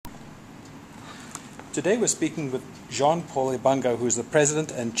Today we're speaking with Jean-Paul Ebanga, who is the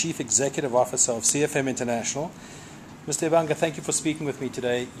President and Chief Executive Officer of CFM International. Mr. Ebanga, thank you for speaking with me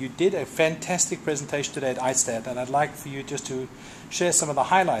today. You did a fantastic presentation today at ISTAT, and I'd like for you just to share some of the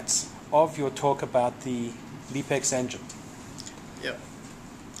highlights of your talk about the LeapX engine. Yeah.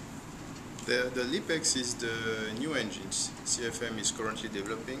 The LeapX is the new engines CFM is currently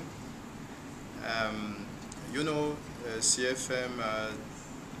developing. CFM had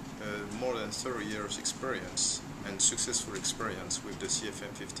more than 30 years experience and successful experience with the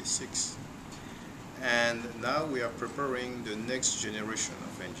CFM 56. And now we are preparing the next generation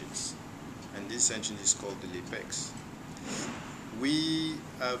of engines. And this engine is called the LeapX. We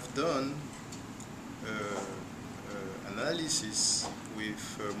have done analysis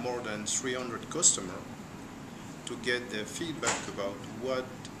with more than 300 customers to get their feedback about what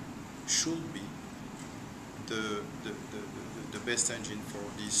should be the best engine for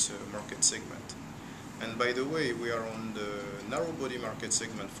this market segment. And by the way, we are on the narrow body market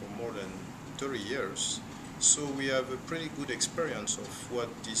segment for more than 30 years, so we have a pretty good experience of what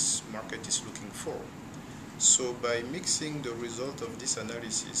this market is looking for. So by mixing the result of this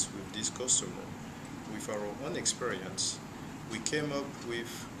analysis with this customer, with our own experience, we came up with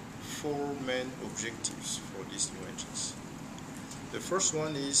 4 main objectives for these new engines. The first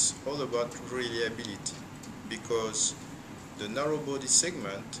one is all about reliability, because the narrow body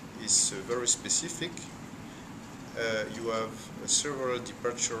segment is very specific. You have several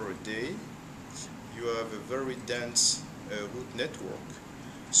departures a day. You have a very dense route network.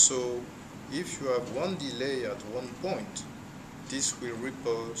 So if you have one delay at one point, this will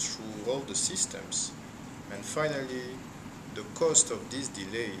ripple through all the systems. And finally, the cost of this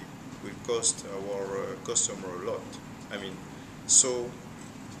delay will cost our customer a lot. So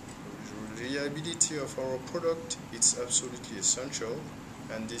reliability of our product, it's absolutely essential,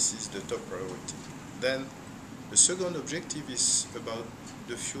 and this is the top priority. Then the second objective is about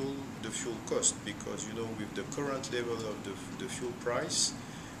the fuel cost, because with the current level of the fuel price,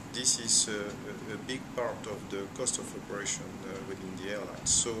 this is a big part of the cost of operation within the airline.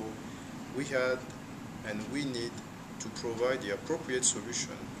 So we had and we need to provide the appropriate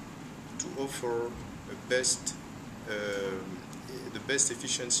solution to offer the best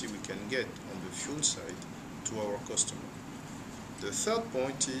efficiency we can get on the fuel side to our customer. The third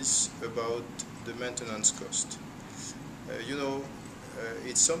point is about the maintenance cost.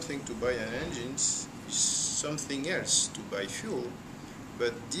 It's something to buy an engine, it's something else to buy fuel,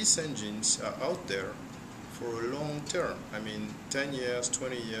 but these engines are out there for a long term. 10 years,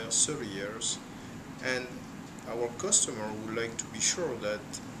 20 years, 30 years, and our customer would like to be sure that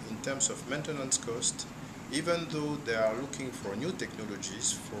in terms of maintenance cost, even though they are looking for new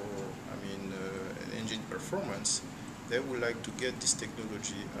technologies for engine performance, they would like to get this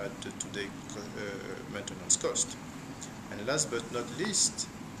technology at today's maintenance cost. And last but not least,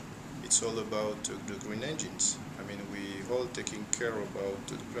 it's all about the green engines. We all taking care about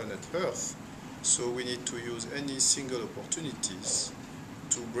the planet Earth, so we need to use any single opportunities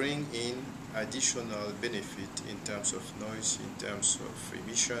to bring in additional benefit in terms of noise, in terms of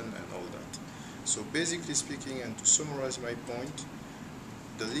emission and all that. So basically speaking, and to summarize my point,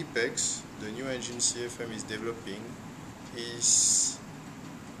 the LeapX, the new engine CFM is developing, is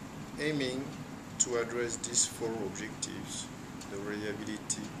aiming to address these 4 objectives: the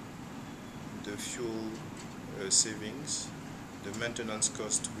reliability, the fuel savings, the maintenance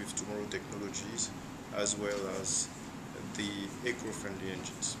cost with tomorrow technologies, as well as the eco-friendly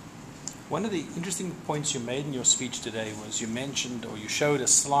engines. One of the interesting points you made in your speech today was you mentioned, or you showed a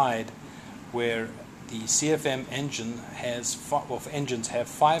slide where the CFM engines have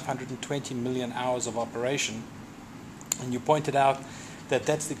 520 million hours of operation, and you pointed out that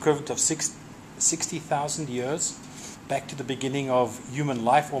that's the equivalent of 60,000 years back to the beginning of human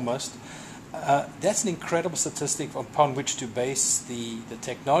life almost. That's an incredible statistic upon which to base the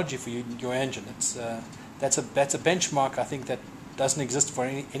technology for your engine. That's a benchmark, I think, that doesn't exist for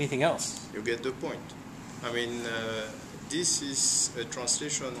anything else. You get the point. This is a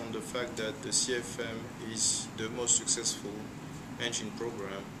translation on the fact that the CFM is the most successful engine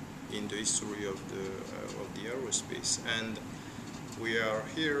program in the history of the aerospace, and we are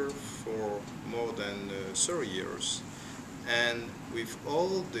here for more than 30 years. And with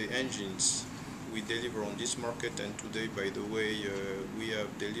all the engines we deliver on this market, and today, by the way, we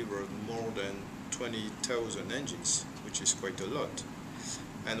have delivered more than 20,000 engines, which is quite a lot.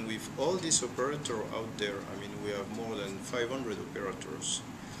 And with all these operators out there, we have more than 500 operators.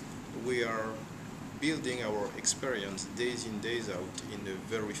 We are building our experience days in, days out in a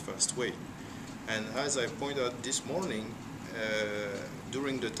very fast way. And as I pointed out this morning,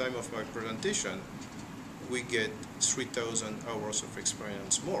 during the time of my presentation, we get 3,000 hours of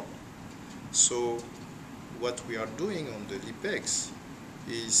experience more. So what we are doing on the LeapX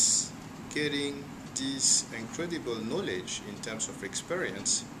is getting this incredible knowledge in terms of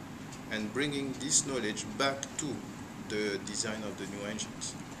experience and bringing this knowledge back to the design of the new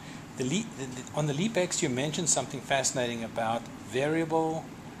engines. On the LeapX, you mentioned something fascinating about variable.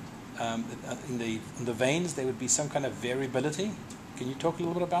 In the vanes, there would be some kind of variability. Can you talk a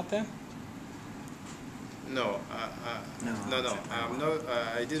little bit about that? No, I'm not.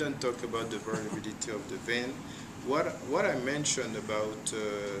 I didn't talk about the variability of the vane. What I mentioned about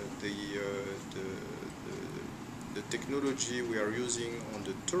the technology we are using on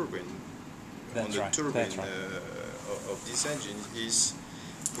the turbine, of this engine is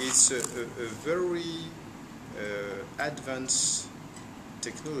it's a very advanced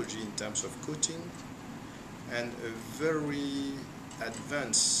technology in terms of coating and a very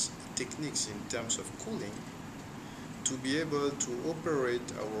advanced techniques in terms of cooling to be able to operate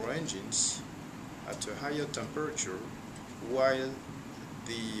our engines at a higher temperature while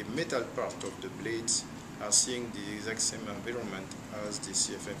the metal part of the blades are seeing the exact same environment as the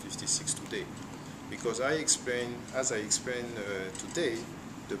CFM56 today. Because as I explained today,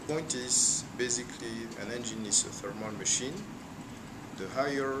 the point is basically an engine is a thermal machine. The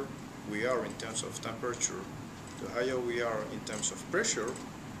higher we are in terms of temperature, the higher we are in terms of pressure,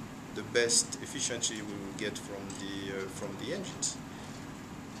 the best efficiency we will get from the engines.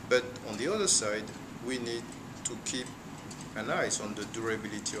 But on the other side, we need to keep an eye on the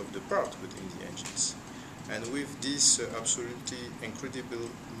durability of the part within the engines. And with these absolutely incredible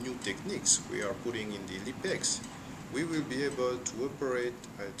new techniques we are putting in the LeapX, we will be able to operate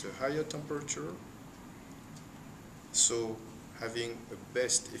at a higher temperature, so having a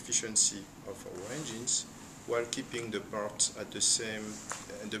best efficiency of our engines while keeping the parts at the same,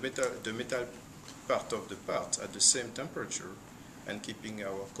 the metal part of the part at the same temperature and keeping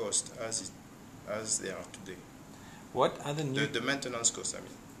our cost as they are today. What other new the maintenance cost, I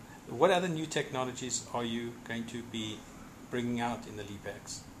mean. What other new technologies are you going to be bringing out in the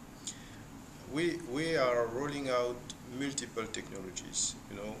LeapX? We are rolling out multiple technologies,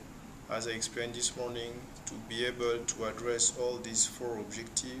 as I explained this morning, to be able to address all these 4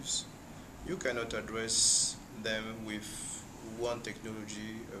 objectives. You cannot address them with one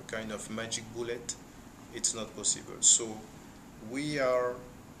technology, a kind of magic bullet. It's not possible. So we are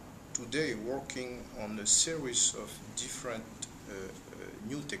today working on a series of different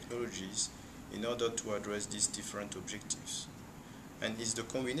new technologies in order to address these different objectives. And it's the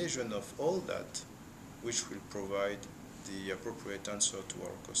combination of all that which will provide the appropriate answer to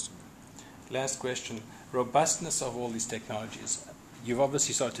our customer. Last question. Robustness of all these technologies. You've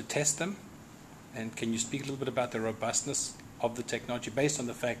obviously started to test them. And can you speak a little bit about the robustness of the technology based on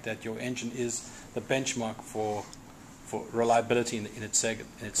the fact that your engine is the benchmark for reliability in its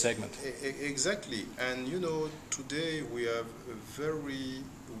segment? Exactly. And today we have a very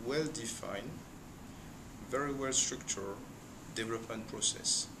well-defined, very well-structured development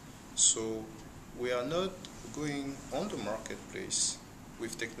process. So we are not going on the marketplace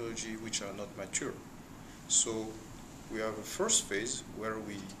with technology which are not mature. So we have a first phase where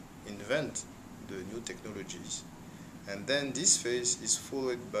we invent the new technologies, and then this phase is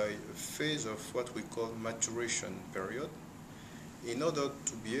followed by a phase of what we call maturation period in order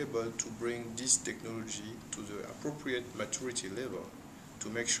to be able to bring this technology to the appropriate maturity level to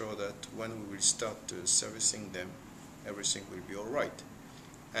make sure that when we will start servicing them, everything will be all right.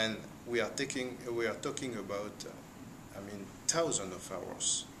 And we are talking about thousands of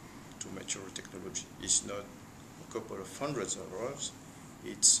hours to mature technology. It's not a couple of hundreds of hours,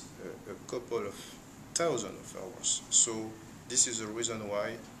 it's a couple of thousands of hours. So this is the reason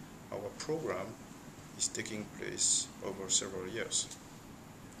why our program is taking place over several years.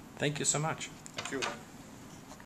 Thank you so much. Thank you.